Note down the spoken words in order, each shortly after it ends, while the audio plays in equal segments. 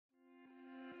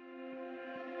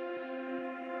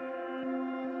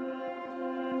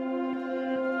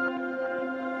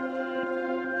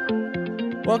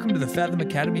Welcome to the Fathom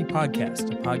Academy podcast,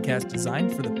 a podcast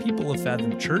designed for the people of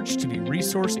Fathom Church to be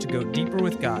resourced to go deeper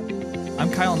with God.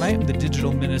 I'm Kyle Knight. I'm the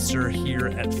digital minister here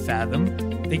at Fathom.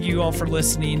 Thank you all for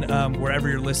listening, wherever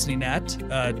you're listening at.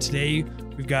 Today,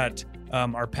 we've got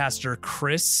our pastor,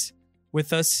 Chris,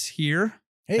 with us here.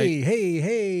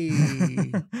 Hey.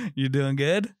 You doing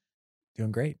good?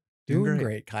 Doing great. Doing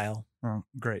Great, Kyle. Oh,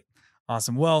 great.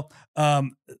 Awesome. Well,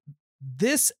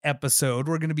 this episode,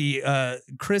 we're going to be,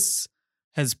 Chris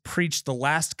has preached the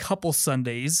last couple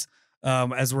Sundays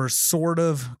as we're sort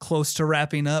of close to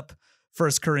wrapping up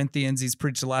 1 Corinthians. He's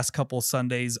preached the last couple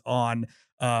Sundays on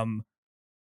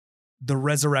the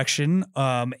resurrection,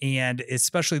 and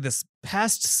especially this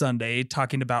past Sunday,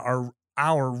 talking about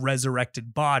our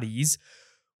resurrected bodies,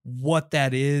 what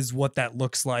that is, what that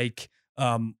looks like,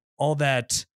 all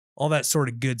that sort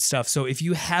of good stuff. So if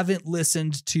you haven't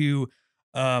listened to,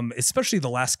 especially the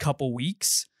last couple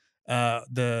weeks,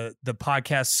 the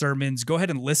podcast sermons, go ahead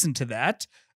and listen to that.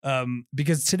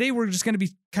 Because today we're just going to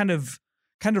be kind of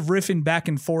riffing back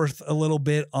and forth a little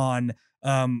bit on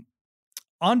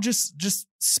just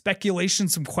speculation,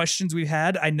 some questions we've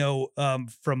had. I know,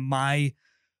 from my,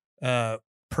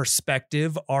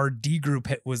 perspective, our D group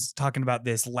was talking about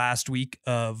this last week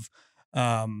of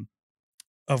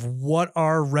what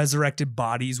our resurrected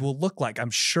bodies will look like.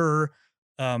 I'm sure,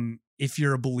 if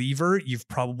you're a believer, you've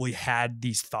probably had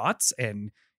these thoughts, and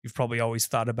you've probably always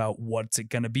thought about what's it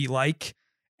going to be like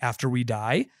after we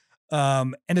die.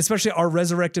 And especially our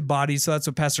resurrected bodies. So that's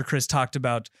what Pastor Chris talked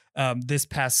about, this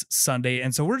past Sunday.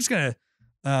 And so we're just going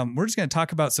to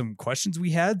talk about some questions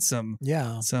we had, some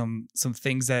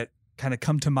things that kind of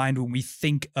come to mind when we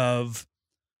think of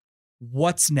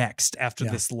what's next after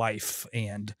this life.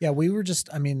 And we were just,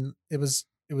 it was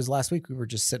last week. We were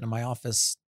just sitting in my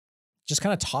office, just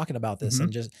kind of talking about this,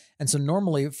 and so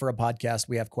normally for a podcast,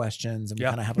 we have questions and we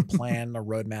kind of have a plan, a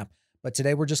roadmap. But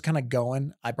today we're just kind of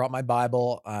going. I brought my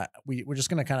Bible. We're just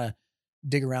going to kind of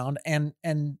dig around, and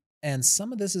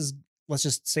some of this is, let's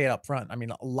just say it up front.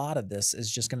 A lot of this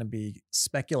is just going to be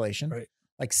speculation. Right.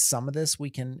 Like some of this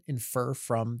we can infer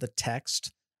from the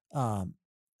text, but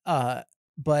a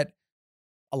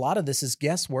lot of this is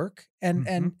guesswork,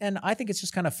 and I think it's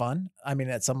just kind of fun.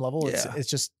 At some level, it's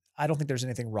just, I don't think there's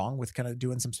anything wrong with kind of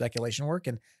doing some speculation work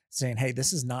and saying, hey,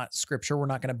 this is not scripture. We're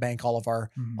not going to bank all of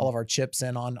our chips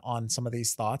in on some of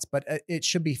these thoughts, but it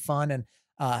should be fun. And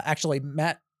actually,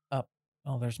 Matt,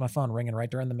 there's my phone ringing right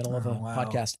during the middle of a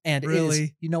podcast. And really? It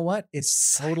is, you know what?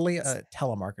 It's totally a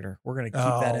telemarketer. We're going to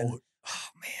keep that in. Oh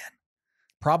man.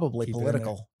 Probably Keep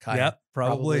political. Kyle. Yep.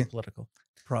 Probably political.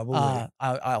 Probably.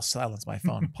 I'll silence my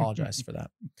phone. Apologize for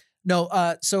that.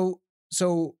 No. So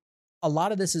a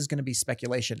lot of this is going to be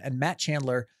speculation. And Matt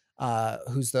Chandler,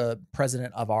 who's the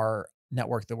president of our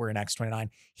network that we're in, Acts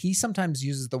 29, he sometimes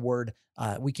uses the word,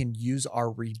 we can use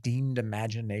our redeemed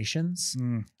imaginations,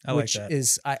 which like that.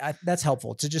 Is, that's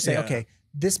helpful to just say, okay,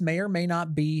 this may or may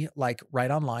not be like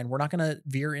right online. We're not going to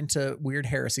veer into weird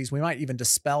heresies. We might even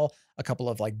dispel a couple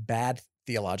of like bad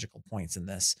theological points in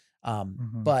this.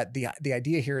 But the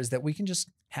idea here is that we can just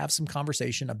have some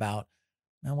conversation about,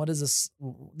 now, what is this?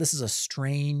 This is a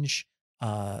strange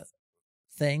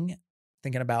thing,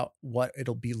 thinking about what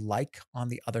it'll be like on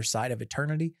the other side of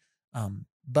eternity.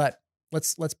 But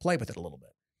let's play with it a little bit.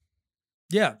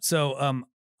 Yeah. So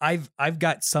I've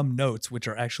got some notes, which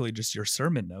are actually just your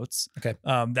sermon notes. Okay.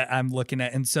 That I'm looking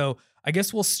at. And so I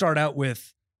guess we'll start out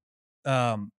with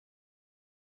when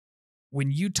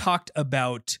you talked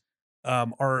about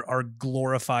our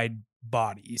glorified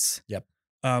bodies. Yep.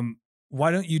 Why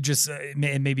don't you just,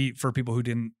 maybe for people who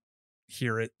didn't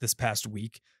hear it this past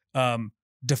week,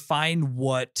 define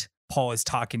what Paul is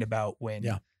talking about when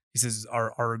he says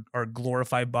our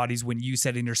glorified bodies, when you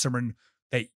said in your sermon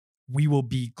that we will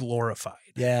be glorified.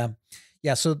 Yeah.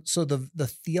 So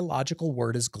the theological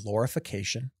word is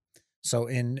glorification. So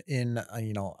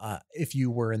if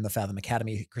you were in the Fathom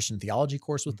Academy Christian theology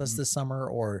course with us this summer,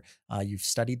 or you've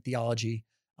studied theology,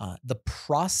 the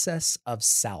process of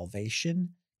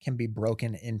salvation can be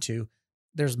broken into,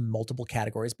 there's multiple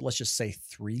categories, but let's just say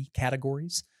 3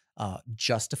 categories.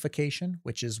 Justification,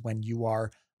 which is when you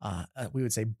are, we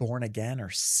would say, born again or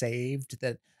saved,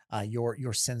 that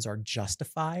your sins are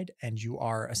justified and you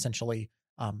are essentially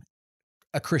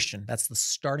a Christian. That's the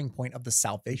starting point of the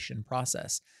salvation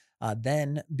process.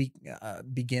 Then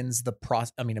begins the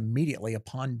process. Immediately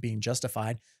upon being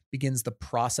justified, begins the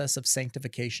process of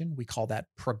sanctification. We call that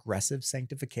progressive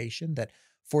sanctification, that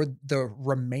for the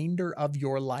remainder of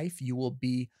your life, you will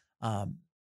be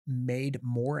made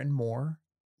more and more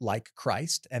like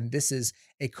Christ. And this is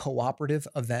a cooperative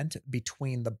event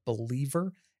between the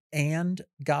believer and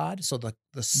God. So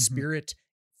the Spirit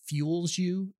fuels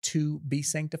you to be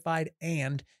sanctified,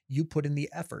 and you put in the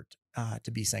effort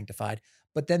to be sanctified.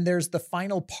 But then there's the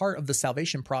final part of the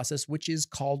salvation process, which is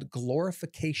called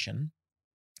glorification.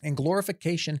 And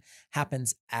glorification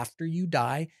happens after you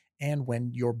die and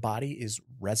when your body is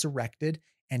resurrected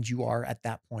and you are at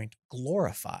that point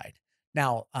glorified.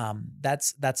 Now,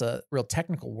 that's a real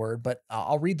technical word, but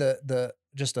I'll read the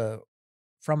just a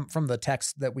from the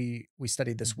text that we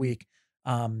studied this week.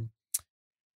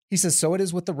 He says, so it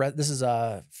is with this is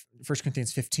 1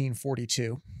 Corinthians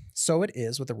 15:42. So it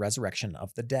is with the resurrection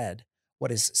of the dead.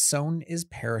 What is sown is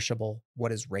perishable.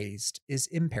 What is raised is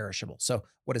imperishable. So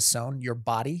what is sown, your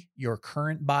body, your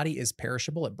current body is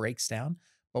perishable. It breaks down.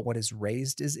 But what is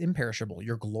raised is imperishable.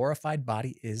 Your glorified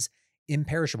body is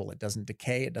imperishable. It doesn't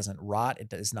decay. It doesn't rot.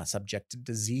 It is not subject to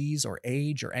disease or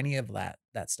age or any of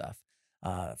that stuff.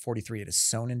 43, it is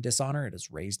sown in dishonor. It is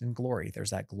raised in glory.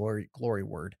 There's that glory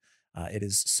word. It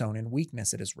is sown in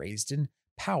weakness. It is raised in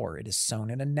power. It is sown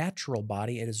in a natural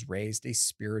body. It is raised a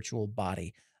spiritual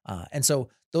body. And so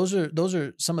those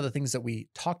are some of the things that we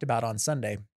talked about on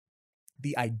Sunday.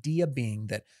 The idea being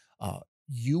that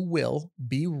you will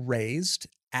be raised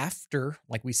after,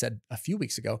 like we said a few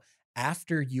weeks ago,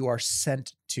 after you are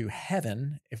sent to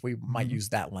heaven, if we might use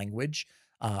that language,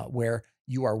 where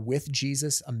you are with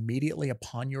Jesus immediately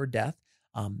upon your death,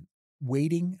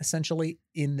 waiting essentially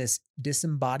in this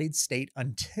disembodied state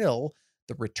until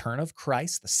the return of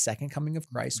Christ, the second coming of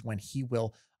Christ, when he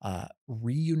will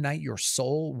reunite your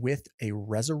soul with a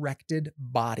resurrected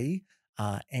body.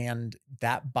 And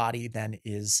that body then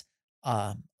is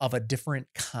of a different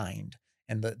kind.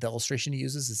 And the illustration he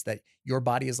uses is that your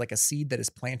body is like a seed that is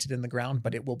planted in the ground,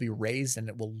 but it will be raised and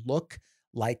it will look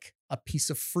like a piece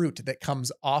of fruit that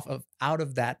comes out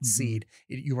of that seed.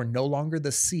 You are no longer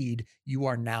the seed. You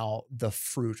are now the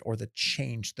fruit, or the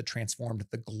changed, the transformed,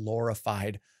 the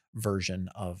glorified version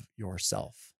of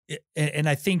yourself. And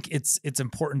I think it's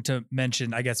important to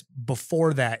mention, I guess,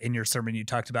 before that in your sermon, you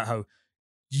talked about how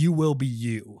you will be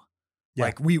you. Yeah.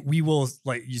 Like we will,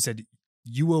 like you said,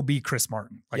 you will be Chris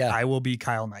Martin. Like I will be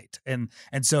Kyle Knight. And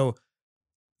so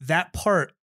that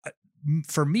part,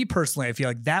 for me personally, I feel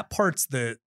like that part's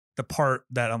the part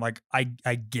that I'm like,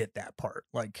 I get that part.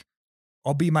 Like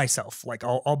I'll be myself, like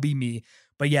I'll be me.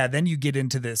 But yeah, then you get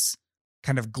into this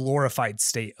kind of glorified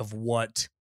state of what,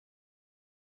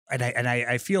 and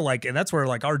I feel like, and that's where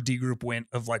like our D group went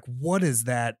of like, what does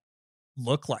that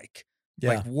look like? Yeah.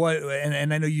 Like what,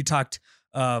 and I know you talked,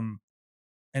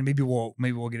 and maybe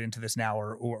we'll get into this now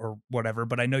or whatever,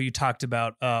 but I know you talked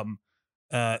about,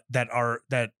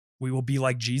 that we will be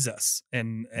like Jesus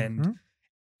and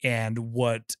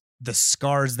what the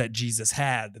scars that Jesus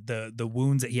had, the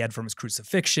wounds that he had from his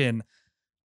crucifixion,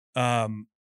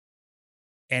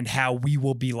 and how we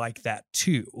will be like that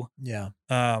too. Yeah.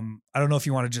 I don't know if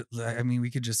you want to just, I mean,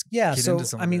 we could just get into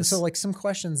some of this. So like some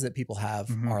questions that people have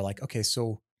are like, okay,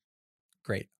 so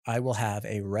great. I will have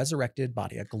a resurrected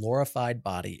body, a glorified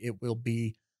body. It will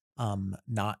be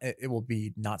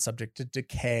not subject to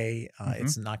decay.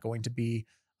 It's not going to be,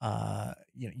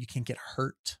 you can't get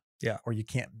hurt. Yeah. Or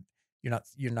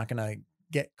you're not going to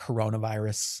get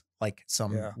coronavirus, like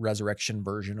some resurrection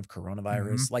version of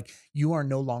coronavirus. Like you are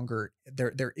no longer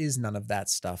there. There is none of that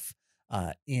stuff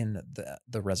in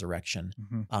the resurrection.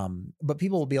 But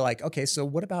people will be like, okay, so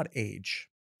what about age?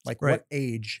 Like what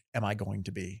age am I going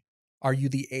to be? Are you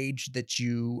the age that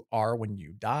you are when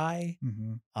you die?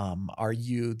 Are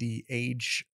you the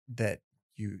age that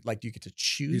you get to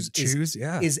choose?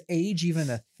 Is age even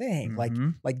a thing?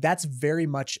 Like that's very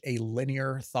much a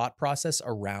linear thought process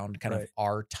around kind of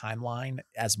our timeline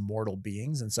as mortal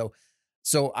beings. And so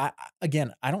I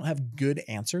don't have good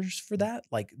answers for that.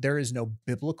 Like there is no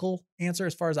biblical answer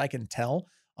as far as I can tell.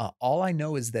 All I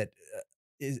know is that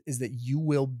that you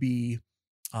will be,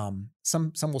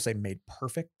 some will say made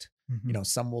perfect.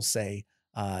 Some will say,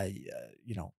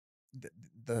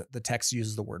 the text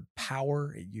uses the word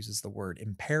power. It uses the word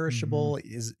imperishable. It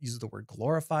uses the word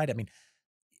glorified. I mean,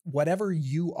 whatever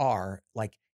you are,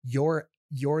 like you're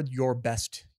your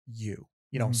best you,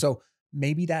 so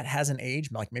maybe that has an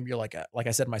age. Like maybe you're like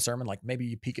I said in my sermon, like maybe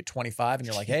you peak at 25 and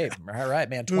you're like, hey, all right,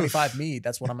 man, 25 me,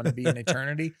 that's what I'm going to be in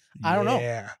eternity. I don't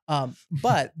know.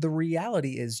 But the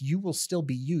reality is you will still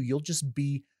be you. You'll just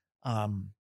be,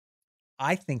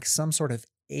 I think, some sort of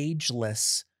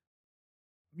ageless,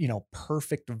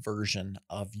 perfect version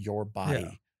of your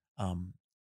body. I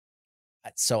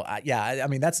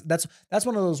mean, that's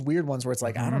one of those weird ones where it's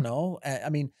like, I don't know. I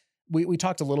mean, we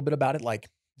talked a little bit about it. Like,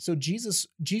 so Jesus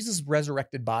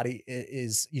resurrected body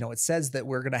is, it says that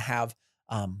we're going to have,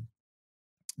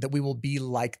 that we will be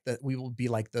like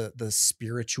the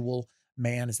spiritual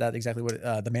man, is that exactly what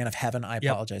the man of heaven? I Yep.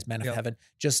 apologize, man of Yep. heaven.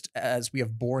 Just as we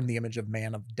have borne the image of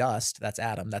man of dust, that's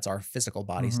Adam, that's our physical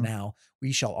bodies Mhm. now,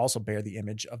 we shall also bear the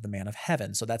image of the man of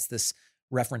heaven. So that's this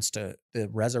reference to the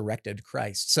resurrected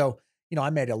Christ. So, I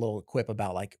made a little quip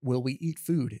about like, will we eat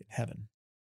food in heaven?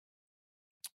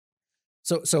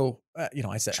 I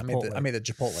said I Chipotle. made the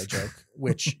Chipotle joke,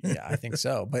 which yeah, I think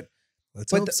so. But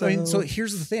Let's but hope the, I mean, so so.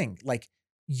 here's the thing: like,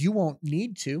 you won't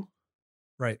need to,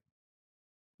 Right.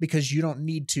 because you don't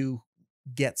need to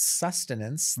get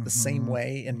sustenance the same Mhm.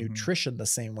 way and Mhm. nutrition the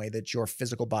same way that your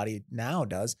physical body now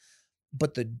does.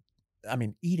 But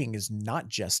eating is not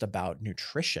just about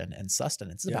nutrition and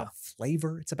sustenance. It's Yeah. about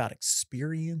flavor. It's about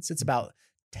experience. It's Mhm. about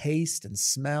taste and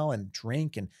smell and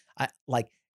drink. And I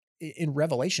like in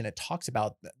Revelation, it talks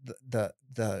about the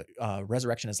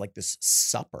resurrection as like this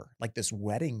supper, like this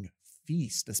wedding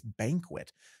feast, this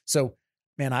banquet. So,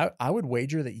 man, I would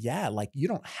wager that, yeah, like you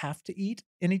don't have to eat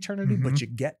in eternity, but Mhm. you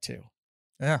get to,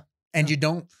 Yeah. and Yeah. you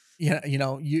don't,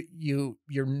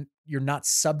 you're not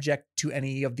subject to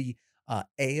any of the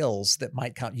ails that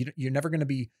might come. You're never going to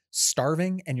be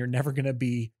starving, and you're never going to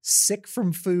be sick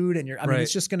from food. And Right.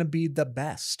 it's just going to be the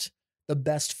best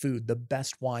food, the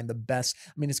best wine, the best.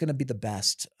 It's going to be the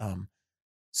best.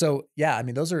 So yeah,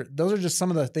 those are just some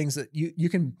of the things that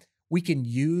we can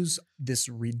use this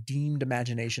redeemed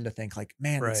imagination to think like,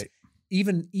 man, it's Right.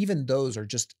 even those are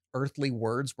just earthly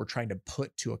words we're trying to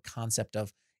put to a concept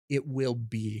of it will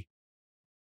be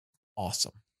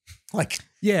awesome. Like,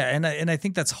 Yeah, and I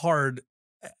think that's hard.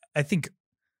 I think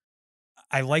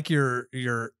I like your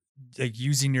like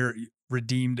using your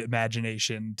redeemed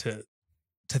imagination to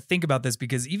think about this,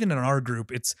 because even in our group,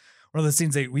 it's one of those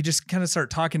things that we just kind of start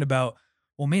talking about.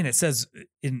 Well, man, it says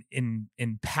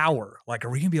in power. Like, are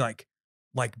we gonna be like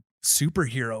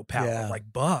superhero power, yeah,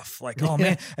 like buff? Like, oh yeah,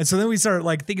 man. And so then we start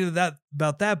like thinking of that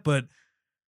about that. But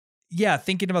yeah,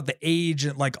 thinking about the age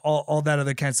and like all that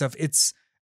other kind of stuff. It's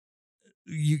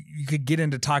you could get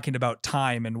into talking about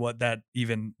time and what that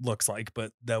even looks like,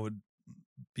 but that would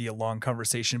be a long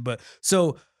conversation. But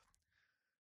so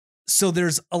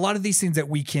there's a lot of these things that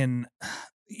we can,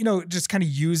 just kind of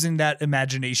using that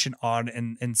imagination on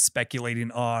and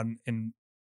speculating on and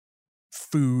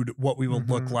food, what we will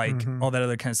look hmm like, hmm all that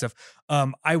other kind of stuff.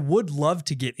 I would love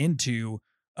to get into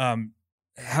um,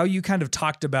 how you kind of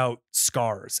talked about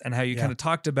scars and how you yeah, kind of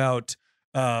talked about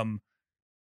um,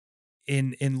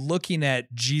 in looking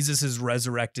at Jesus's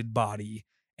resurrected body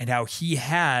and how he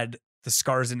had the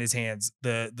scars in his hands,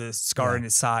 the scar yeah, in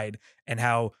his side, and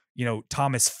how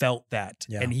Thomas felt that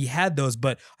yeah, and he had those.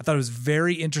 But I thought it was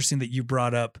very interesting that you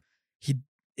brought up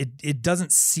it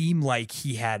doesn't seem like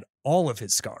he had all of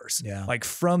his scars, yeah, like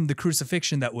from the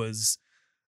crucifixion that was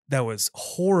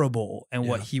horrible and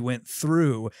what yeah, he went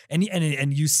through. And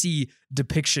you see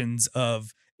depictions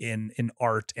of in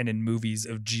art and in movies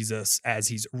of Jesus as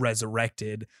he's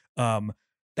resurrected,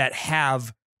 that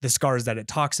have the scars that it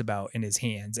talks about in his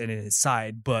hands and in his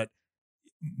side. But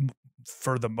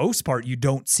for the most part, you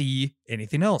don't see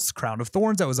anything else. Crown of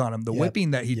thorns that was on him, the yep,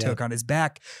 whipping that he yep. took on his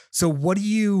back. So what do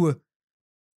you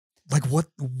like?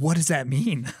 What does that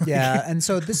mean? Yeah, and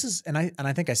so this is, and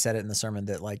I think I said it in the sermon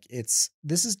that like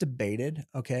this is debated,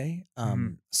 okay?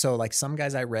 Mhm. So like some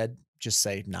guys I read just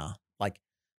say, nah, like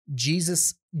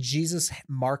Jesus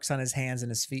marks on his hands and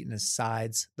his feet and his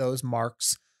sides, those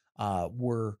marks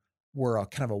were a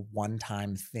kind of a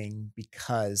one-time thing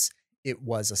because it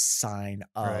was a sign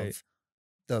Right.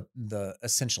 of the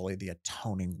essentially the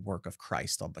atoning work of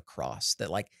Christ on the cross, that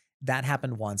like that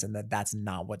happened once, and that's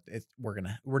not what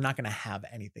we're not gonna have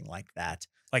anything like that.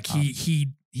 Like Um,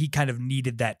 he kind of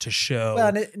needed that to well, show,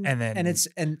 and then and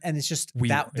it's just we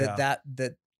yeah.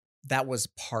 that was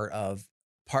part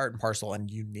and parcel and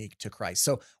unique to Christ.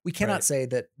 So we cannot Right. say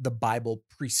that the Bible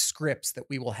prescripts that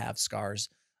we will have scars.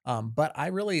 But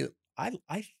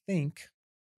I think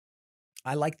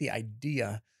I like the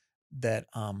idea that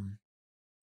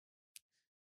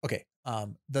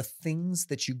the things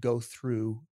that you go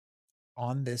through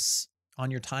on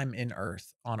your time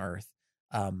on earth,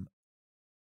 um,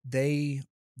 they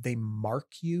they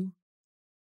mark you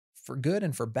for good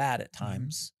and for bad at Mhm.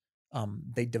 times.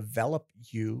 They develop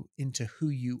you into who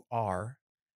you are.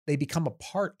 They become a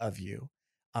part of you.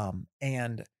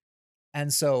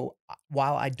 And so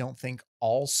while I don't think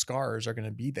all scars are going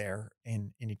to be there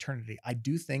in eternity, I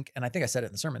do think, and I think I said it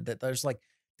in the sermon, that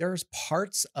there's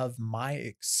parts of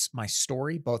my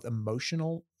story, both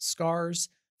emotional scars,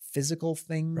 physical Right.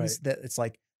 things, that it's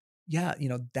like, yeah,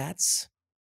 that's,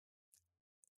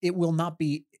 it will not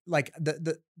be like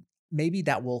the maybe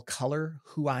that will color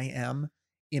who I am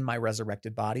in my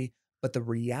resurrected body, but the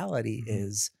reality Mhm.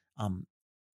 is,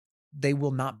 they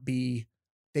will not be.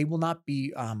 they will not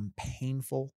be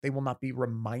painful. They will not be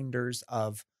reminders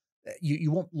of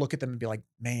you won't look at them and be like,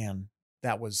 man,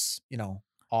 that was,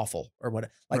 awful or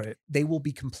what. Like Right. they will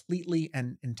be completely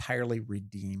and entirely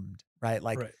redeemed, right?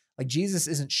 Right. Like Jesus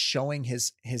isn't showing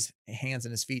his hands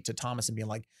and his feet to Thomas and being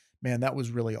like, man, that was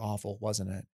really awful, wasn't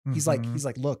it? Mhm. He's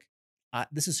like, look,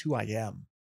 this is who I am.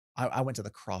 I went to the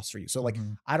cross for you. So like,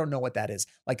 Mhm. I don't know what that is.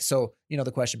 Like, so,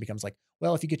 the question becomes like,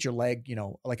 well, if you get your leg,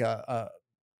 like a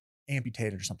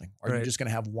amputated or something, are you Right. just going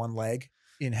to have one leg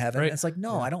in heaven? Right. And it's like,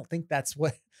 no, Yeah. I don't think that's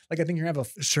what, like, I think you're going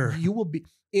to have Sure.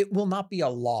 it will not be a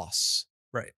loss.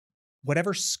 Right.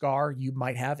 Whatever scar you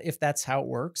might have, if that's how it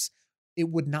works, it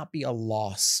would not be a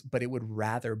loss, but it would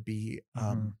rather be,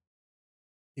 Mhm.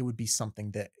 it would be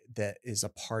something that is a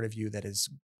part of you that is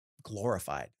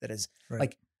glorified, that is Right.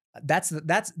 like, that's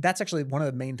actually one of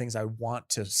the main things I want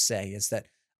to say is that,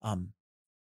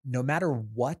 no matter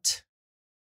what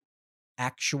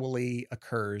actually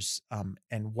occurs,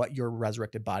 and what your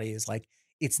resurrected body is like,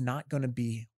 it's not going to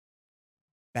be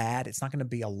bad. It's not going to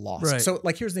be a loss. Right. So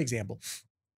like, here's the example.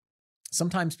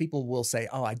 Sometimes people will say,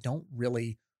 oh, I don't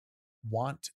really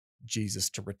want Jesus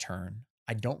to return.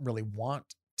 I don't really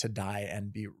want to die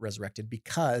and be resurrected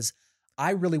because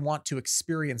I really want to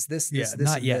experience this, Yeah. this,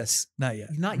 Not and yet. this. Not yet.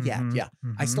 Not yet. Mhm. Yeah.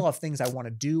 I Mhm. still have things I want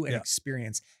to do and Yeah.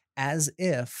 experience, as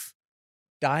if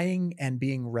dying and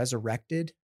being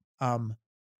resurrected,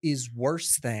 is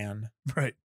worse than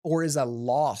Right. or is a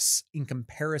loss in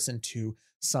comparison to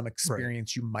some Right.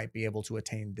 experience you might be able to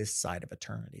attain this side of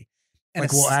eternity. And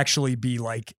Like we'll actually be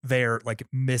like there, like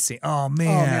missing. Oh oh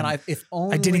man, man, if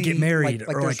only I didn't get married, like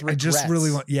or there's like I just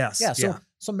really regrets. want. Yes. Yeah, Yeah.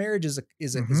 so marriage is a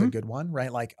Mhm. good one,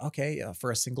 right? Like, okay,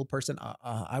 for a single person,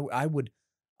 I would,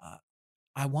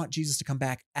 I want Jesus to come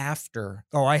back after.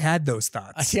 Oh, I had those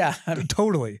thoughts. Yeah, I mean,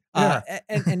 Totally. Yeah.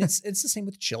 and it's the same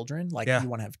with children. Like, Yeah. you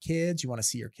want to have kids, you want to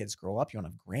see your kids grow up, you want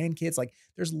to have grandkids. Like,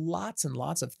 there's lots and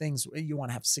lots of things. You want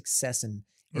to have success in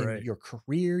Right. your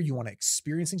career. You want to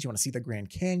experience things. You want to see the Grand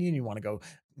Canyon. You want to go,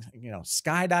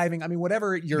 skydiving. I mean,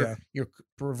 whatever Yeah. your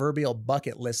proverbial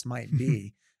bucket list might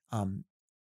be.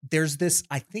 There's this.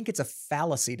 I think it's a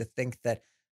fallacy to think that,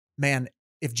 man,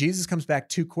 if Jesus comes back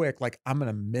too quick, like, I'm going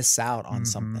to miss out on Mhm.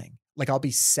 something. Like, I'll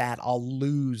be sad. I'll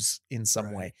lose in some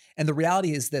Right. way. And the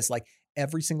reality is this, like,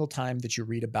 every single time that you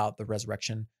read about the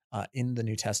resurrection, in the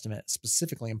New Testament,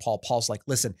 specifically in Paul's like,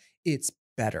 listen, it's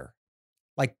better.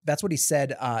 Like, that's what he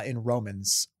said, in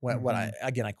Romans. What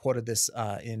I quoted this,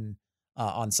 in,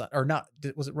 on Sun, or not,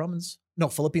 was it Romans? No,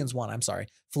 Philippians 1. I'm sorry.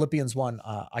 Philippians 1.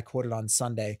 I quoted on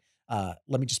Sunday.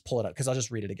 Let me just pull it up, because I'll just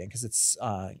read it again, because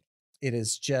it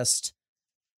is just,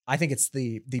 I think it's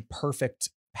the perfect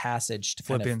passage to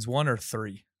Philippians 1 or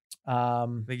 3. I I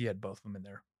think you had both of them in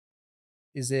there.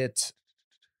 is it,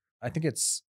 I think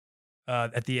it's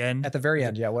At the end. at the very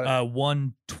end. Yeah. What?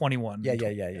 1:21.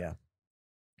 Yeah.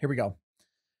 Here we go.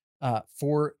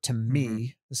 For to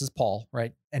me, this is Paul,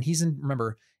 right? And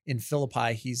remember, in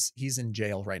Philippi, he's in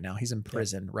jail right now. He's in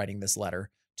prison writing this letter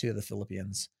to the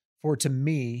Philippians. For to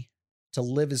me, to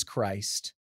live is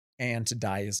Christ, and to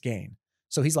die is gain.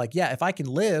 So he's like, yeah, if I can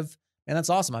live, and that's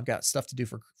awesome. I've got stuff to do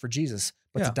for Jesus,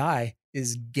 but Yeah. to die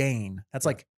is gain. That's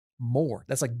like more.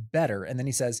 That's like better. And then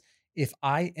he says, if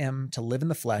I am to live in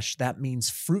the flesh, that means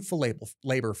fruitful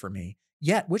labor for me.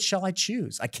 Yet, which shall I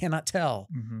choose? I cannot tell.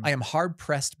 Mhm. I am hard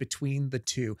pressed between the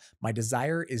two. My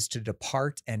desire is to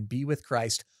depart and be with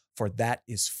Christ, for that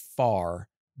is far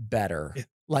better. Yeah.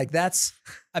 Like,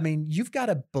 you've got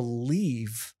to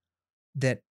believe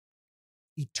that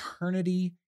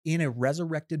eternity in a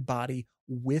resurrected body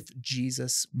with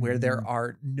Jesus, where there Mhm.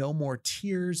 are no more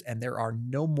tears and there's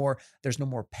no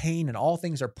more pain, and all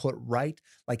things are put right.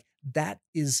 Like, that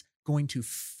is going to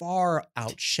far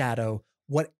outshadow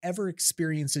whatever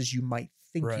experiences you might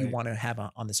think you Right. want to have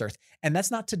on this earth. And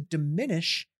that's not to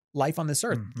diminish life on this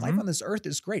earth. Life Mhm. on this earth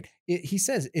is great. He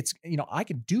says it's, I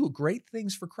can do great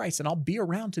things for Christ, and I'll be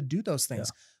around to do those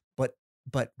things.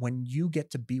 But when you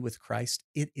get to be with Christ,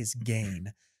 it is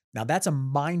gain. Now, that's a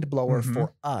mind blower Mhm.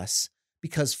 for us,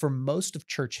 because for most of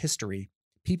church history,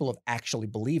 people have actually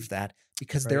believed that,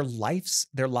 because their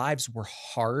lives were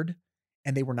hard,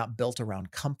 and they were not built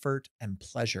around comfort and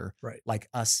pleasure, Right. like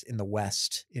us in the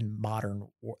West, in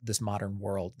this modern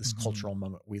world, this Mhm. cultural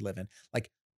moment we live in.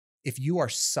 Like, if you are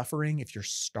suffering, if you're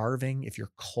starving, if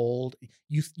you're cold,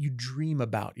 you dream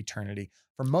about eternity.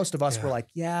 For most of us, Yeah. we're like,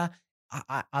 yeah,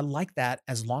 I like that,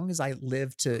 as long as I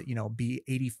live to, be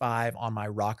 85 on my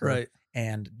rocker. Right.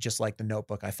 And just like the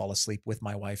Notebook, I fall asleep with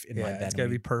my wife in my Yeah, bed. it's gotta be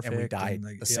And we perfect die and,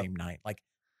 like, the yep. same night. Like,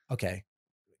 okay,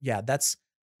 yeah,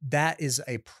 that is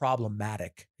a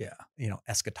problematic, Yeah.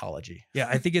 eschatology. Yeah,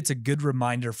 I think it's a good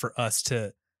reminder for us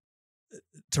to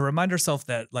to remind ourselves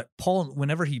that like Paul,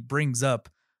 whenever he brings up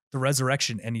the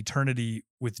resurrection and eternity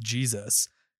with Jesus,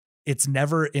 it's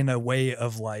never in a way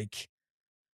of like,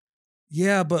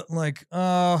 yeah, but like,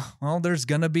 well, there's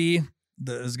gonna be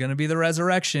the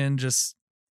resurrection. Just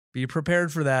be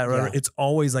prepared for that. Yeah. It's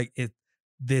always like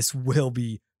this will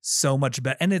be so much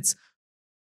better. And it's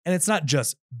not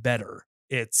just better.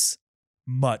 It's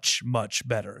much, much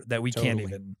better that we can't Totally.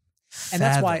 even And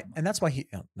that's why, fathom. he,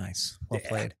 oh, nice. Well Yeah.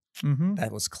 played. Mhm.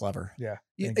 That was clever. Yeah.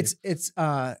 Yeah, thank you. it's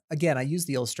again, I use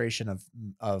the illustration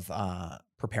of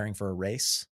preparing for a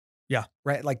race. Yeah.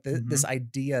 Right. Like this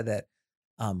idea that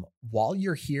while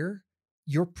you're here,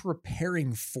 you're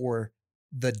preparing for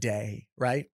the day,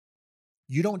 right?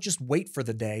 You don't just wait for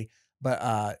the day, but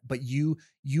you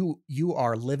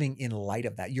are living in light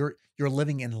of that. You're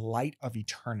living in light of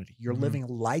eternity. You're Mhm. living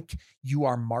like you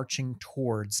are marching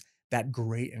towards that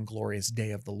great and glorious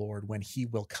day of the Lord when he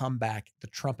will come back, the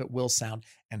trumpet will sound,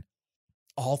 and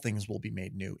all things will be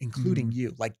made new, including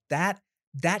you. Like that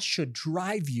should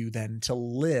drive you then to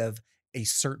live a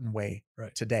certain way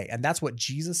Right. today. And that's what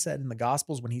Jesus said in the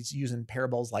Gospels when he's using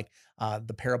parables like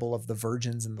the parable of the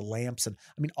virgins and the lamps. And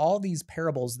I mean, all these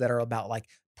parables that are about like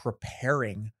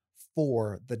preparing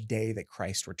for the day that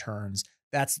Christ returns.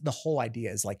 That's the whole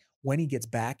idea, is like when he gets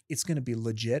back, it's going to be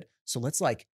legit. So let's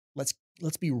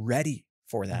be ready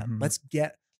for that. Mhm.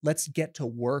 Let's get to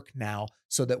work now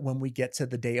so that when we get to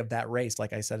the day of that race,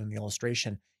 like I said in the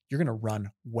illustration, you're going to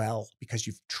run well because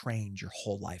you've trained your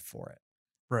whole life for it.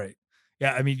 Right.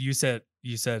 Yeah. I mean, you said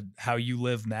how you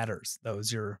live matters. That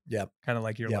was your Yep. kind of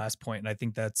like your Yep. last point. And I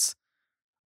think that's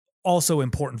also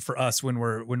important for us when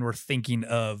we're thinking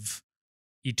of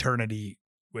eternity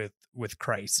with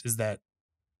Christ, is that,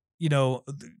 you know,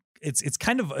 it's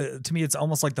kind of to me, it's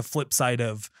almost like the flip side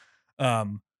of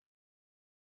um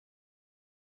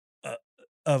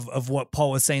of what Paul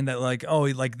was saying, that like, oh,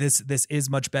 like this is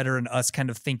much better, and us kind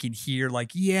of thinking here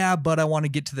like, yeah, but I want to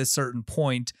get to this certain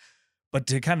point. But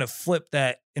to kind of flip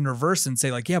that in reverse and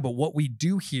say like, yeah, but what we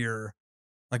do here,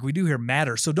 like we do here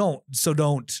matters. So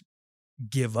don't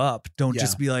give up. Don't Yeah.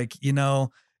 just be like,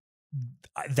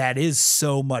 that is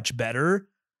so much better.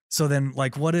 So then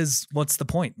like, what's the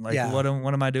point? Like, Yeah. what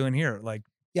am I doing here? Like,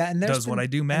 Yeah. And does what I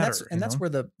do matter? And that's where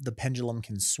the pendulum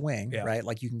can swing, Yeah. right?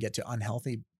 Like you can get to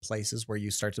unhealthy places where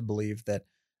you start to believe that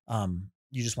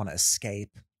you just want to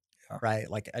escape, Yeah. right?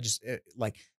 Like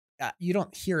you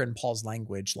don't hear in Paul's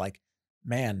language, like,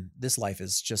 man, this life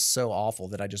is just so awful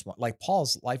that I just want, like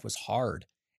Paul's life was hard.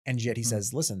 And yet he Mhm.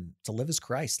 says, listen, to live is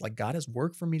Christ. Like God has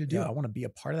work for me to do. Yeah. I want to be a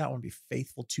part of that. I want to be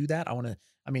faithful to that.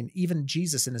 Even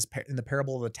Jesus in the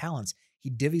parable of the talents,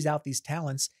 he divvies out these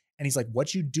talents and he's like,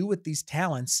 what you do with these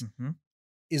talents Mhm.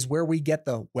 is where we get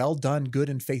the well done, good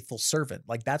and faithful servant.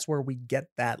 Like that's where we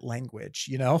get that language,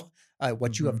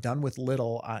 what you have done with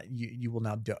little, you will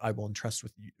now do, I will entrust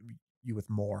with you with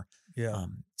more. Yeah.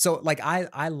 So like,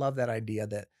 I love that idea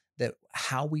that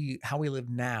how we live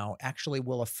now actually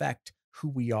will affect who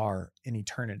we are in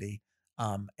eternity.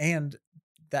 And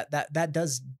that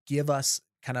does give us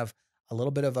kind of a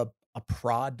little bit of a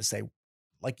prod to say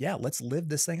like, yeah, let's live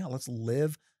this thing out. Let's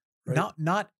live Right.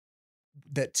 not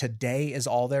that today is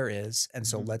all there is. And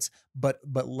so Mhm. but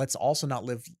let's also not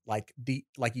live like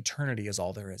eternity is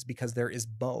all there is, because there is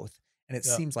both. And it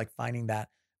Yeah. seems like finding that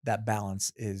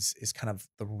balance is kind of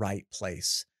the right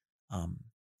place.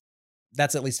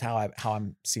 That's at least how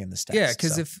I'm seeing this text. Yeah.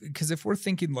 So, Because if we're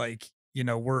thinking like,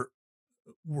 we're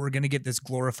going to get this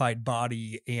glorified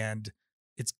body and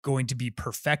it's going to be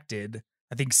perfected.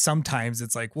 I think sometimes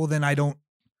it's like, well, then I don't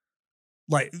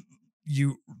like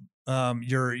your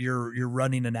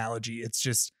running analogy. It's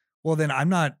just, well, then I'm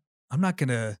not going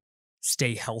to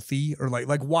stay healthy, or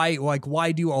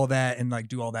why do all that and like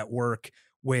do all that work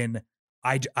when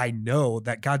I know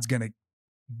that God's going to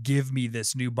give me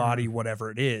this new body, whatever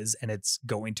it is, and it's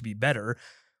going to be better.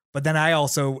 But then I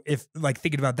also, if like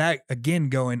thinking about that again,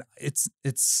 going, it's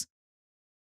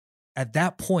at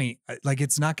that point, like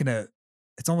it's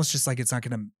almost just like it's not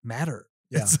gonna matter.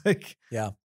 Yeah. It's like,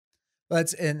 yeah,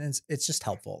 but it's just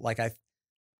helpful. Like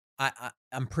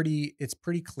it's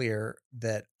pretty clear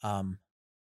that,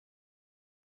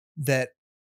 that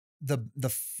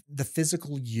the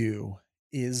physical you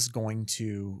is going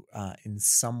to, in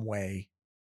some way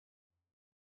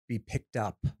be picked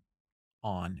up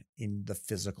on in the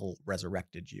physical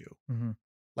resurrected you. Mhm.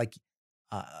 Like,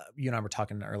 you and I were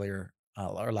talking earlier,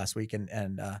 or last week, and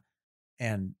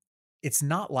it's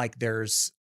not like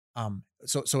there's,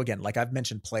 so again, like I've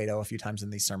mentioned Plato a few times in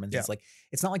these sermons. Yeah.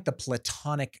 It's not like the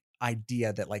Platonic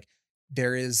idea that like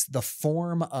there is the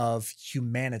form of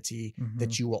humanity Mhm.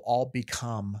 that you will all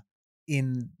become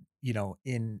in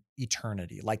in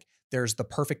eternity. Like there's the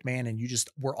perfect man and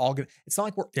we're all gonna, it's not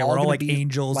like we're Yeah, all we're all gonna like be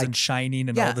angels like, and shining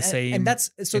and all the same. and that's,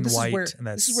 so in this white, is where, and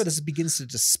this begins to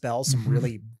dispel some Mhm.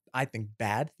 really, I think,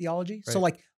 bad theology. So Right.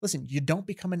 like, listen, you don't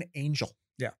become an angel,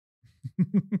 Yeah.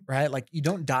 right? Like you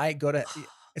don't die,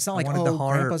 it's not I like, wanted the oh,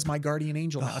 harp. grandpa's my guardian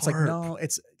angel The now. It's like, harp. no,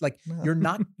 it's like, No. you're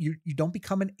not, you don't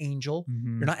become an angel.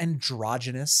 Mhm. You're not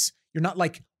androgynous. You're not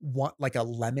like like a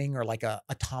lemming or like a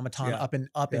automaton Yeah.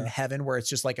 up in Yeah. heaven where it's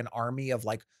just like an army of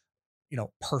like,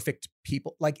 perfect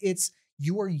people. Like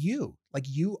you are you. Like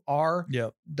you are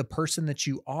Yep. the person that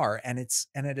you are, and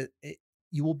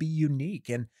you will be unique.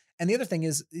 And the other thing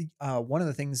is, one of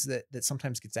the things that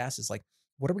sometimes gets asked is like,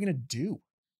 what are we going to do?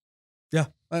 Yeah.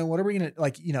 I mean, what are we going to,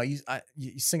 like, you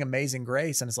sing Amazing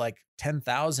Grace and it's like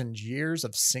 10,000 years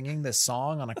of singing this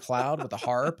song on a cloud with a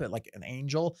harp and like an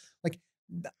angel. Like,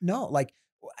 no, like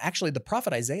actually the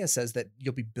prophet Isaiah says that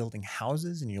you'll be building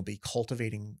houses and you'll be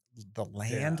cultivating the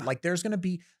land. Yeah. Like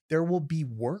there will be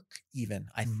work even,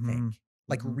 I think, Mhm.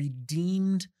 like Mhm.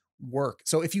 redeemed work.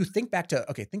 So if you think back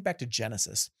to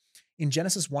Genesis. In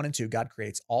Genesis 1 and 2, God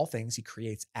creates all things. He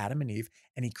creates Adam and Eve,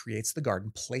 and he creates the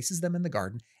garden, places them in the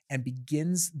garden, and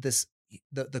begins this,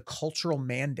 the cultural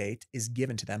mandate is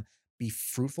given to them: be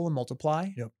fruitful and multiply.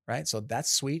 Yep. Right. So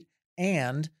that's sweet.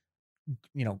 And,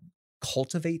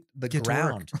 cultivate the Get to work.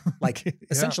 ground. Like Yeah.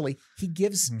 essentially he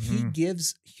gives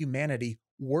Mhm. humanity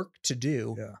work to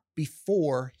do Yeah.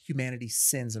 before humanity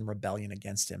sins in rebellion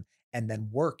against him. And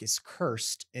then work is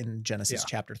cursed in Genesis Yeah.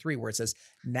 chapter 3, where it says,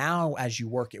 now as you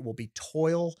work, it will be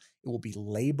toil, it will be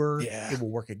labor, Yeah. it will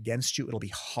work against you, it'll be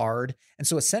hard. And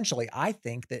so essentially, I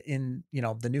think that in,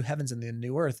 the new heavens and the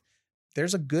new earth,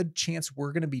 there's a good chance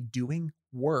we're going to be doing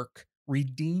work,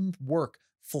 redeemed work,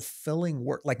 fulfilling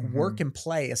work, like work Mhm. and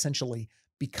play essentially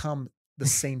become the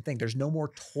same thing. There's no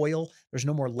more toil. There's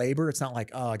no more labor. It's not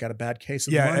like, oh, I got a bad case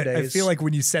of Yeah, I Mondays. feel like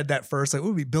when you said that first, like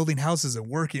we'll be building houses and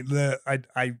working.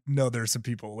 I know there's some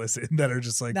people listening that are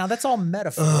just like, now that's all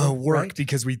metaphor, work, right?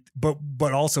 because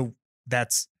but also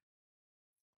that's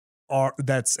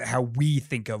how we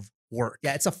think of work.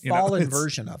 Yeah, it's a fallen It's-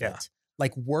 version of yeah. it.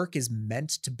 Like work is meant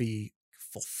to be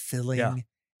fulfilling Yeah.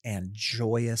 and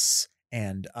joyous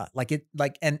and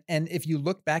and if you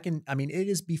look back, and I mean, it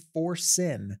is before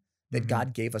sin that Mhm.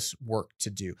 God gave us work to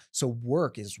do. So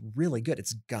work is really good.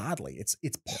 It's godly. It's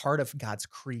part of God's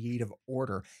creative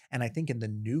order. And I think in the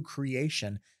new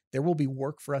creation, there will be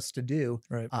work for us to do.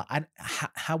 Right.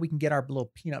 How we can get our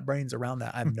little peanut brains around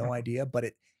that, I have no idea.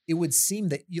 But it would seem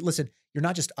that you're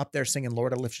not just up there singing,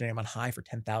 Lord, I lift your name on high for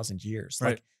 10,000 years.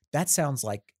 Right. Like that sounds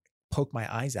like poke my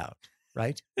eyes out,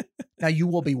 right? Now you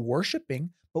will be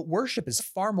worshiping, but worship is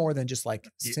far more than just like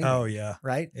singing. Oh yeah.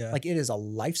 Right. Yeah. Like it is a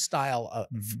lifestyle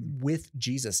Mhm. with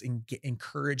Jesus,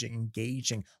 encouraging,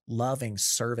 engaging, loving,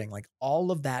 serving. Like all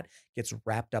of that gets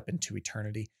wrapped up into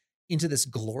eternity, into this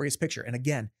glorious picture. And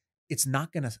again, it's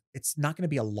not gonna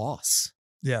be a loss.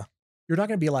 Yeah. You're not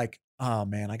gonna be like, oh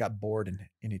man, I got bored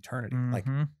in eternity. Like,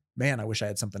 Mhm. man, I wish I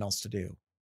had something else to do.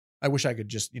 I wish I could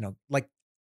just, like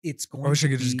it's going I wish to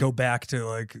I could be, just go back to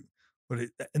like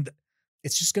and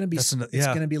it's just going to be, That's it's yeah.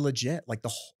 going to be legit. Like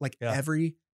Yeah.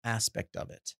 every aspect of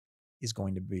it is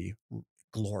going to be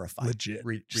glorified. legit.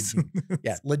 Redeemed.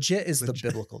 Yeah. Legit is Legit. the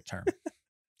biblical term.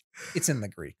 It's in the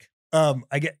Greek.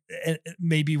 I get, and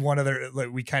maybe one other, like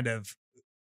we kind of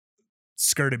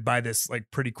skirted by this like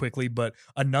pretty quickly, but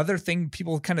another thing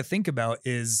people kind of think about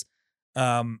is,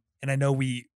 and I know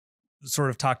we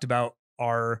sort of talked about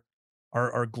our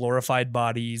glorified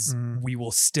bodies. Mm. We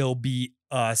will still be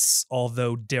us,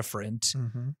 although different.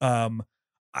 Mm-hmm.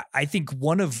 I think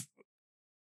to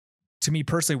me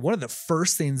personally, one of the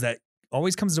first things that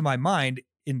always comes to my mind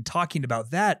in talking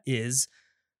about that is,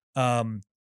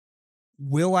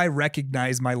 will I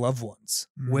recognize my loved ones?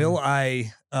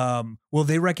 Mm. Will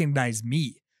they recognize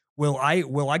me?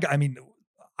 I mean,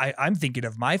 I'm thinking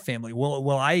of my family. Will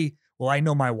I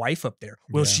know my wife up there?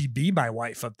 Will Yeah. she be my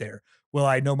wife up there? Will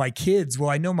I know my kids? Will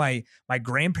I know my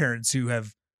grandparents who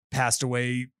have passed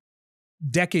away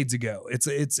decades ago?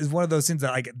 It's one of those things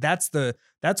that like, that's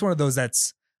one of those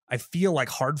that's, I feel like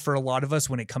hard for a lot of us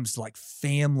when it comes to like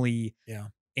family. Yeah.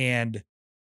 And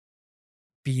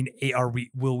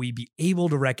will we be able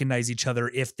to recognize each other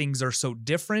if things are so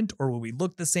different, or will we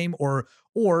look the same, or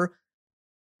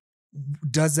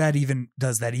does that even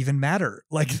matter?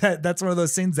 Like that's one of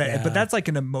those things that, Yeah. but that's like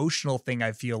an emotional thing.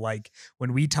 I feel like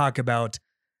when we talk about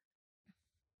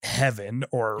heaven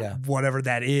or Yeah. whatever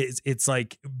that is, it's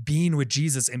like being with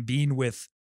Jesus and being with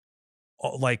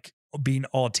being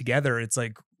all together. It's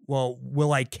like, well,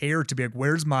 will I care to be like,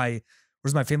 where's my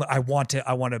family? I want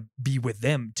to be with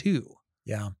them too.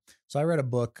 Yeah. So I read a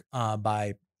book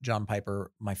by John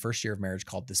Piper, my first year of marriage,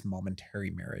 called this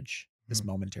momentary marriage,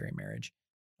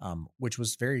 which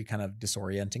was very kind of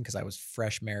disorienting because I was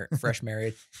fresh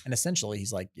married. And essentially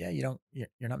he's like, yeah, you're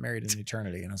not married in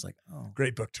eternity. And I was like, oh,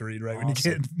 Great book to read, right? Awesome. When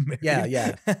you get married.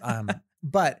 Yeah.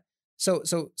 But so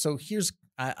here's,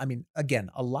 I mean, again,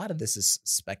 a lot of this is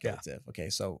speculative. Okay.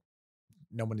 So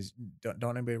don't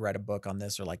anybody write a book on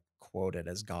this or like quote it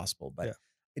as gospel, but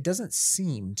it doesn't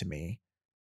seem to me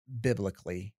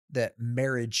biblically that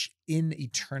marriage in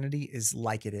eternity is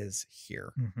like it is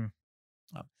here.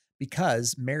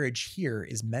 Because marriage here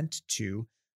is meant to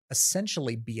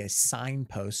essentially be a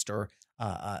signpost or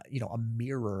a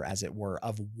mirror, as it were,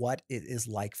 of what it is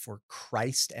like for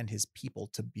Christ and his people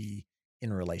to be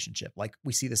in a relationship. Like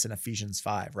we see this in Ephesians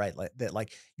 5, right?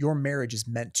 Like your marriage is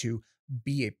meant to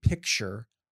be a picture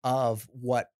of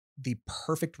what the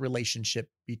perfect relationship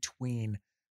between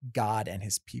God and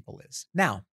his people is.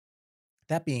 Now,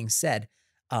 that being said,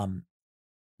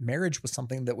 marriage was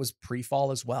something that was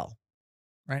pre-fall as well,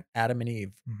 right? Adam and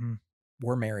Eve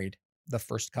were married, the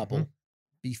first couple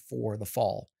before the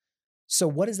fall. So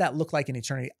what does that look like in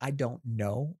eternity? I don't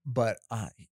know, but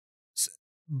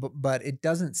it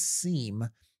doesn't seem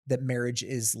that marriage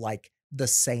is like the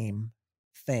same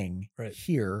thing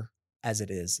here as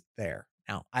it is there.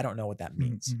 Now, I don't know what that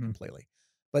means completely.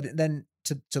 But then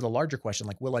to the larger question,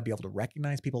 like, will I be able to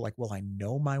recognize people? Like, will I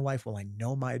know my wife? Will I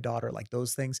know my daughter? Like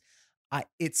those things.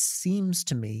 It seems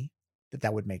to me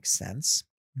that would make sense.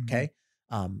 Okay.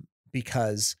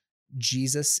 Because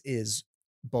Jesus is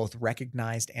both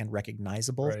recognized and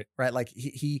recognizable, right? Like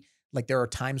he like there are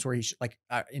times where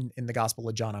in the Gospel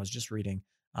of John, I was just reading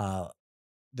that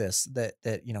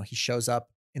he shows up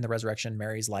in the resurrection.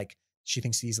 Mary's like, she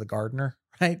thinks he's the gardener,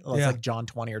 right? It's like John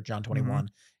 20 or John 21.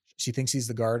 She thinks he's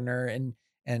the gardener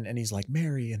and he's like,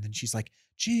 Mary. And then she's like,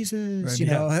 Jesus,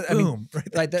 boom.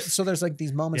 So there's like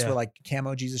these moments where like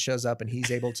camo Jesus shows up and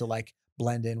he's able to like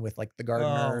blend in with like the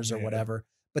gardeners or whatever.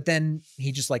 But then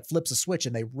he just like flips a switch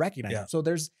and they recognize him. So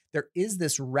there is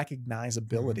this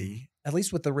recognizability, at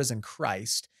least with the risen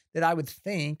Christ, that I would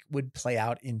think would play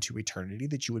out into eternity,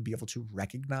 that you would be able to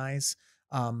recognize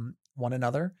one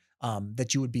another,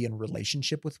 that you would be in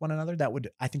relationship with one another.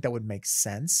 I think that would make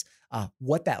sense.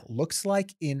 What that looks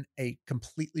like in a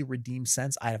completely redeemed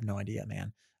sense, I have no idea,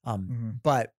 man.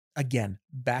 But again,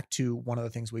 back to one of the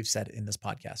things we've said in this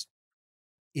podcast,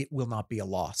 it will not be a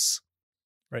loss,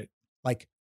 right? Like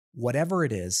whatever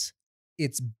it is,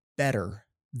 it's better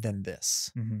than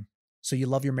this. So you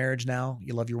love your marriage now,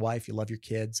 you love your wife, you love your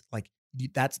kids. Like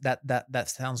that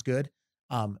sounds good.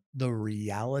 The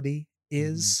reality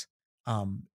is,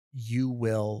 you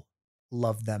will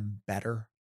love them better,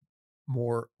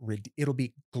 more. It'll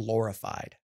be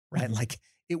glorified, right? Like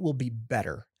it will be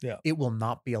better. Yeah. It will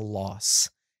not be a loss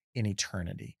in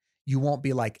eternity. You won't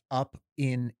be like up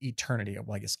in eternity.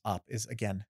 Well, I guess up is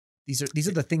again, these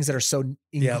are the things that are so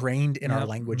ingrained in our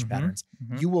language patterns.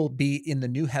 You will be in the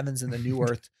new heavens and the new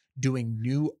earth doing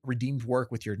new redeemed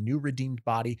work with your new redeemed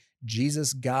body.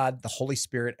 Jesus, God, the Holy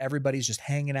Spirit, everybody's just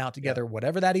hanging out together,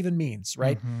 whatever that even means,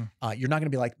 right? You're not going to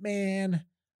be like, man,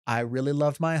 I really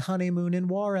loved my honeymoon in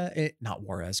not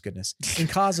Juarez, goodness, in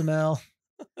Cozumel.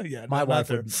 My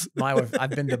wife,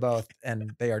 I've been to both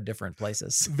and they are different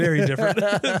places. Very different.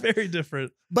 Very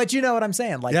different. But you know what I'm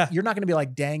saying? Like, you're not going to be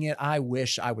like, dang it, I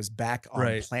wish I was back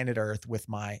on planet Earth with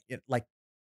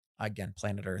again,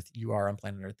 planet Earth. You are on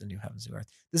planet Earth, the new heavens, new earth.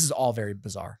 This is all very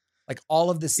bizarre. Like all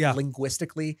of this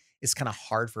linguistically is kind of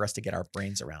hard for us to get our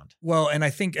brains around. Well, and I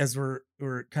think as we're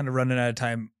kind of running out of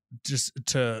time, just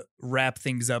to wrap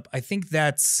things up, I think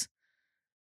that's,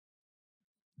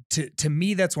 to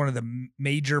me, that's one of the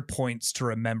major points to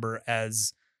remember,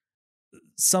 as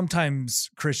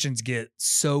sometimes Christians get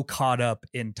so caught up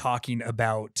in talking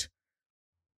about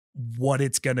what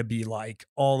it's going to be like,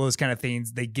 all those kind of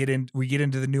things. We get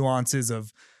into the nuances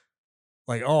of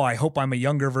like, oh, I hope I'm a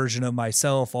younger version of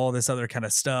myself, all this other kind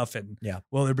of stuff. And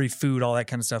will there be food, all that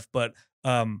kind of stuff. But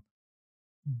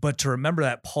to remember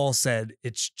that Paul said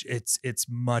it's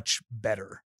much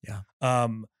better.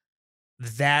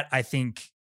 That I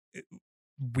think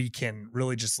we can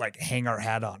really just like hang our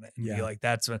hat on it and be like,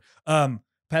 that's what,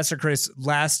 Pastor Chris,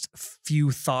 last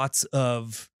few thoughts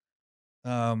of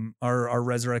our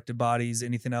resurrected bodies.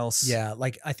 Anything else? Yeah.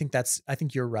 Like, I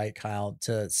think you're right, Kyle,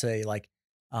 to say like,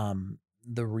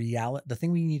 the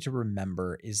thing we need to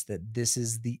remember is that this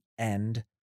is the end.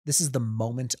 This is the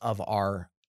moment of our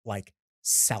like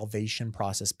salvation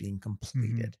process being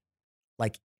completed.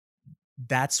 Like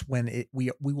that's when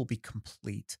we will be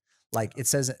complete. Like it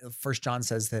says, 1 John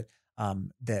says that,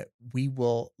 that we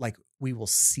will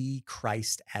see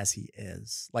Christ as he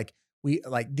is. Like We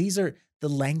like, these are the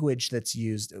language that's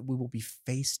used. We will be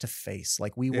face to face.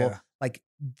 Like we will, Yeah. like,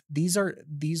 these are,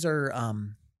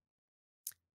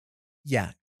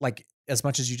 yeah. Like as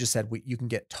much as you just said, you can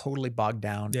get totally bogged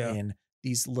down Yeah. in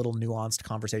these little nuanced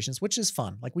conversations, which is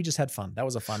fun. Like we just had fun. That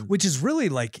was a fun. Which is really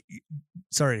like,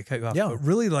 sorry to cut you off, Yeah. but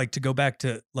really like to go back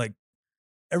to like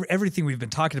everything we've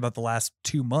been talking about the last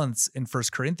 2 months in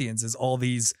First Corinthians is all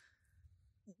these,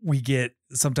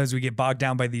 sometimes we get bogged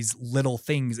down by these little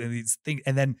things and these things.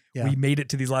 And then Yeah. we made it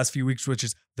to these last few weeks, which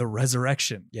is the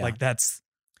resurrection. Yeah. Like that's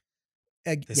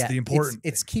Yeah, the important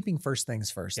It's keeping first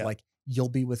things first. Yeah. Like you'll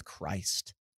be with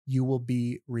Christ. You will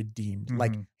be redeemed.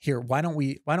 Like Mhm. here, why don't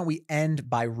we end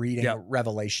by reading Yeah.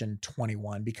 Revelation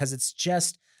 21? Because it's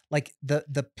just like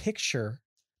the picture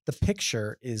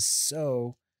is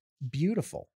so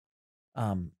beautiful.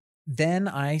 Then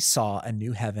I saw a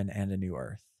new heaven and a new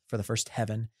earth. For the first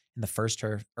heaven and the first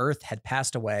earth had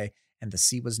passed away, and the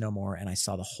sea was no more. And I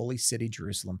saw the holy city,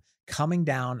 Jerusalem, coming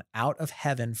down out of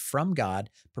heaven from God,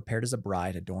 prepared as a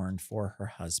bride adorned for her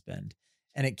husband.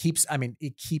 And it keeps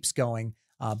going.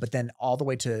 But then all the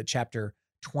way to chapter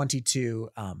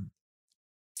 22,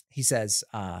 he says,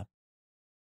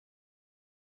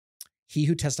 he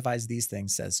who testifies these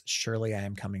things says, surely I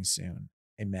am coming soon.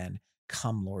 Amen.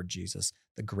 Come, Lord Jesus.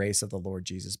 The grace of the Lord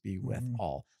Jesus be with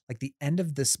all. Like the end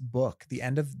of this book, the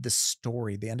end of the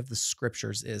story, the end of the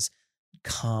scriptures is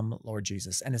come, Lord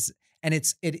Jesus. And it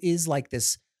is like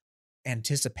this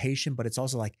anticipation, but it's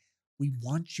also like, we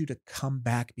want you to come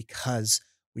back because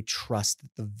we trust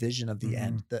that the vision of the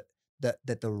end, that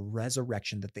the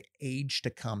resurrection, that the age to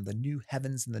come, the new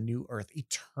heavens and the new earth,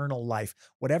 eternal life,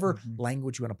 whatever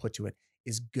language you want to put to it,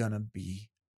 is going to be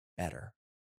better.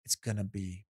 It's going to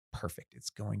be perfect. It's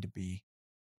going to be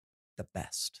the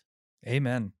best.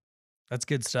 Amen. That's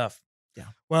good stuff. Yeah.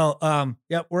 Well,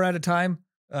 yeah, we're out of time.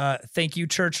 Thank you,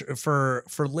 church, for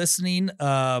listening.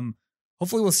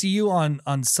 Hopefully we'll see you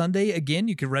on Sunday again.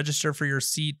 You can register for your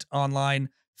seat online,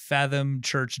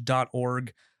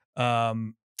 fathomchurch.org,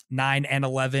 9 and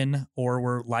 11, or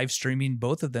we're live streaming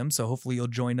both of them. So hopefully you'll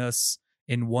join us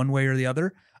in one way or the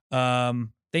other.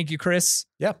 Thank you, Chris.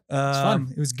 Yeah. It's fun.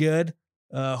 It was good.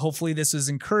 Hopefully this is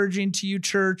encouraging to you,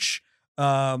 church.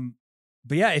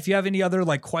 But yeah, if you have any other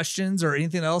like questions or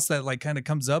anything else that like kind of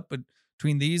comes up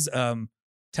between these,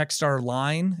 text our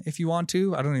line if you want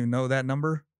to. I don't even know that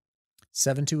number.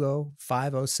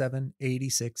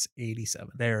 720-507-8687.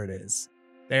 There it is.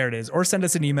 Or send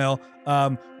us an email.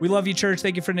 We love you, church.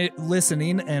 Thank you for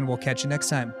listening, and we'll catch you next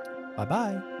time.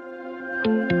 Bye-bye.